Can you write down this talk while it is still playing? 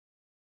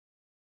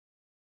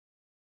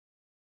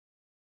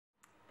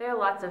There are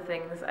lots of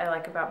things I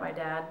like about my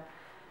dad.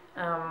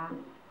 I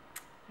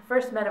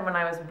first met him when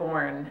I was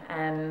born,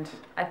 and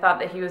I thought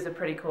that he was a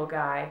pretty cool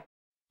guy.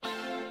 What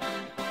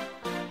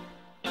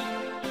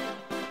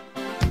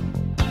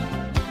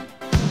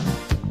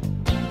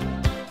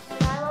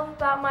I love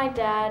about my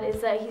dad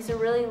is that he's a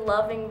really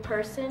loving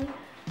person.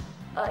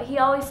 He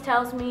always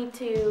tells me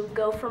to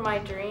go for my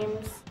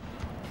dreams.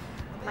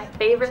 My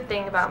favorite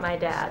thing about my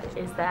dad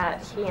is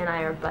that he and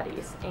I are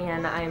buddies,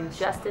 and I'm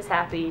just as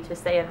happy to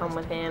stay at home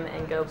with him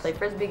and go play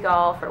frisbee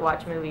golf or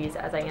watch movies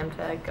as I am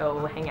to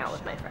go hang out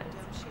with my friends.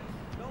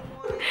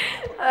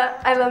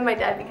 I love my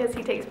dad because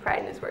he takes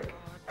pride in his work.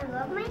 I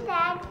love my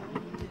dad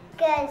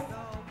because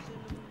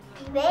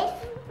he plays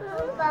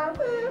football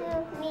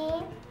with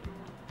me,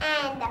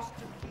 and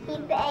he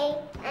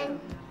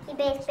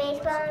plays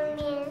baseball with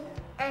me,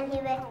 and he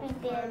lets me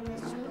build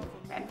with me.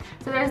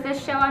 So there's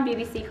this show on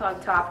BBC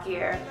called Top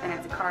Gear, and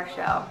it's a car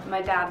show.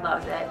 My dad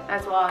loves it,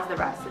 as well as the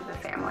rest of the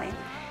family.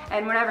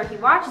 And whenever he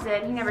watches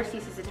it, he never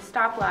ceases to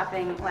stop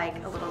laughing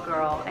like a little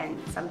girl, and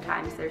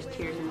sometimes there's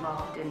tears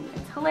involved, and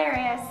it's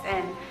hilarious.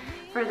 And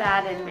for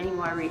that and many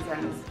more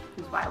reasons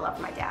is why I love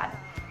my dad.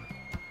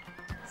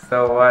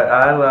 So what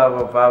I love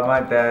about my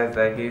dad is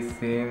that he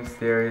seems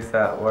serious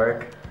at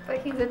work,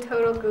 But he's a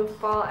total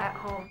goofball at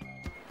home.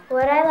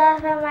 What I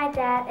love about my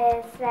dad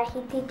is that he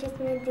teaches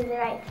me to do the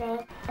right thing.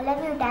 I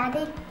love you,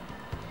 Daddy.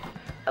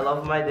 I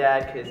love my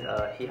dad because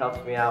he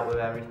helps me out with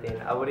everything.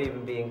 I wouldn't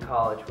even be in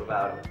college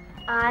without him.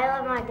 I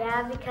love my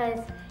dad because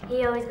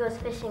he always goes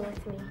fishing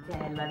with me.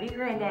 I love you,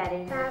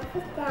 Granddaddy. Love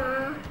you,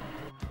 Dad.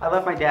 I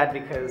love my dad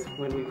because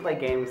when we play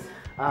games,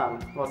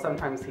 well,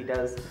 sometimes he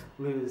does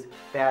lose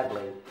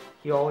badly.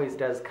 He always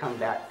does come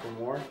back for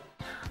more.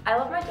 I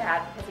love my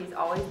dad because he's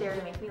always there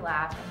to make me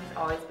laugh, and he's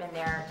always been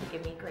there to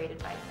give me great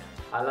advice.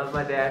 I love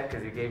my dad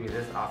because he gave me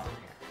this awesome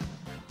hair.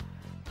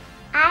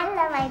 I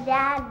love my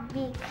dad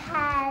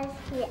because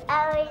he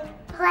always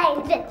plays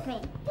with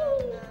me.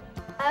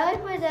 I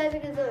like my dad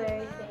because of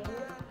everything.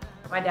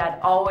 My dad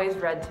always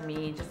read to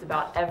me just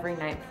about every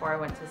night before I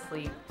went to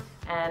sleep.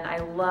 And I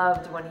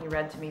loved when he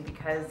read to me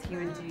because he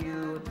would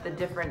do the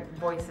different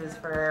voices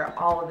for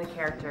all of the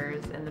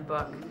characters in the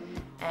book.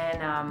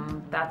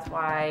 And that's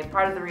why,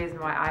 part of the reason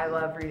why I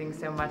love reading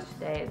so much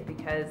today is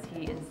because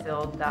he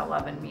instilled that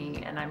love in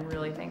me, and I'm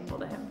really thankful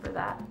to him for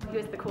that. He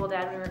was the cool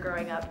dad when we were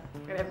growing up.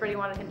 Everybody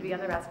wanted him to be on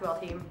the basketball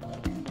team.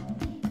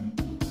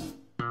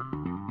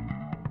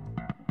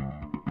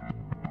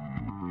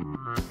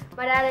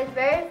 My dad is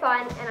very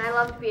fun, and I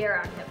love to be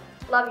around him.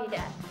 Love you,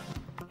 Dad.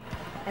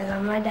 I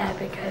love my dad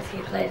because he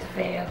plays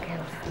video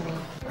games with me.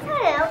 I don't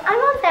know. I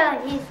won't say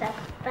what you said,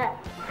 but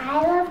I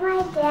love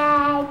my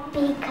dad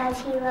because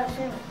he loves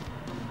me.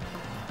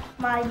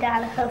 My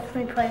dad helps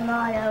me play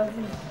Mario.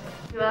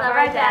 We love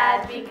our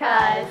dad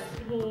because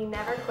he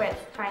never quits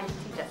trying to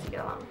teach us to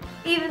get along,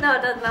 even though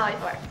it doesn't always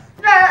work.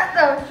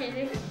 That was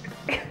cheesy.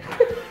 The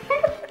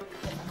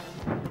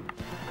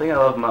thing I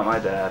love about my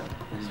dad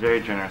is he's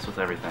very generous with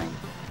everything,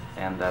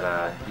 and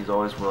that he's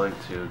always willing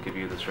to give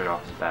you the shirt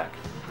off his back.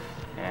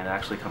 And it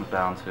actually comes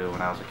down to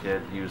when I was a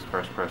kid, he was the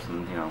first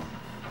person,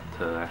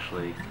 to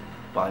actually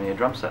buy me a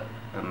drum set.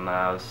 And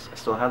I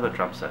still have the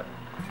drum set.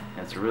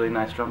 And it's a really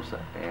nice drum set.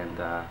 And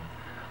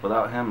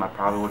without him, I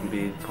probably wouldn't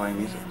be playing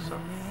music. So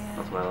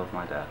that's what I love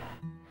my dad.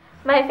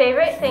 My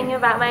favorite thing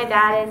about my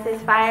dad is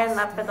his fire and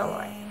love for the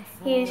Lord.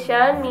 He's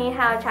shown me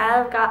how a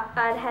child of God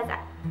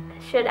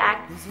should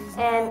act,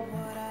 and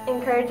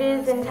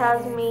encourages and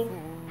tells me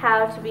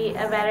how to be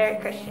a better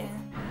Christian.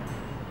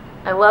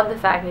 I love the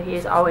fact that he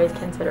is always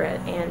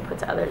considerate and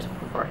puts others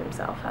before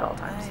himself at all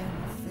times.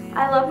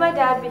 I love my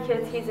dad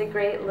because he's a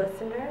great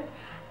listener,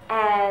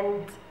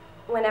 and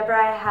whenever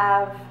I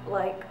have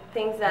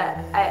things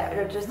that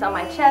are just on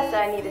my chest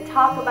that I need to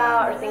talk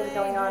about, or things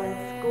going on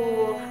in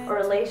school or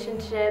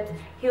relationships,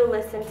 he'll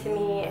listen to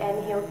me,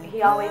 and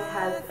he always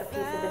has a piece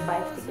of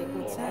advice to give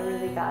me, and I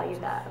really value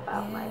that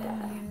about my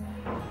dad.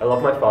 I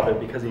love my father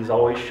because he's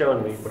always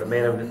shown me what a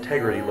man of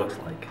integrity looks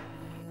like.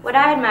 What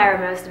I admire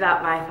most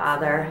about my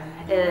father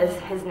is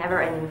his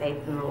never-ending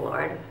faith in the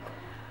Lord.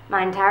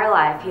 My entire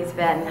life, he's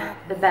been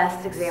the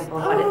best example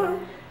of what it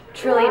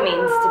truly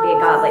means to be a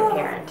godly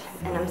parent,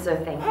 and I'm so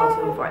thankful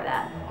to him for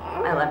that.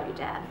 I love you,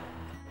 Dad.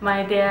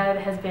 My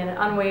dad has been an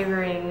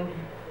unwavering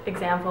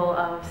example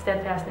of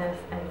steadfastness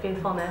and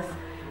faithfulness,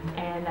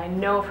 and I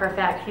know for a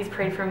fact he's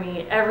prayed for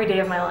me every day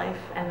of my life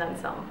and then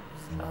some.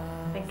 So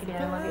thank you,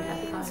 Dad. I love you.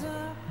 Happy Father's Day.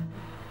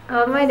 I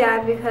love my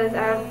dad because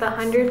out of the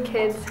 100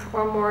 kids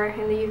or more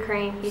in the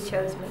Ukraine, he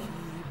chose me.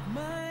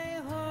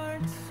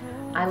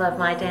 I love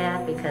my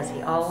dad because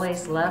he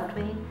always loved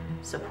me,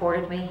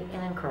 supported me,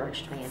 and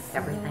encouraged me in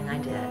everything I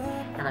did,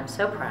 and I'm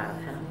so proud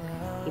of him.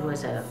 He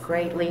was a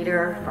great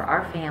leader for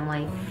our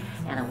family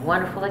and a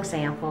wonderful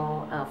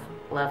example of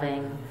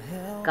loving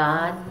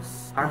God,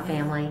 our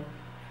family,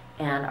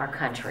 and our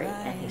country,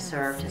 and he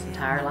served his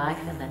entire life,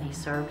 and then he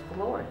served the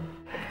Lord.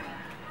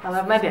 I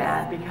love my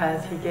dad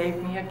because he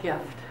gave me a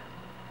gift.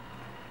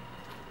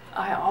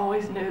 I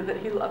always knew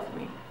that he loved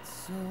me.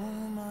 So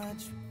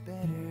much better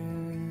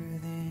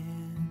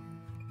than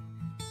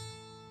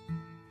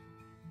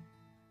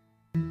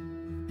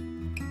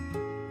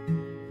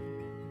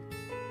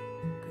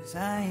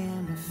 'cause I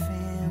am a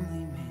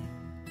family man.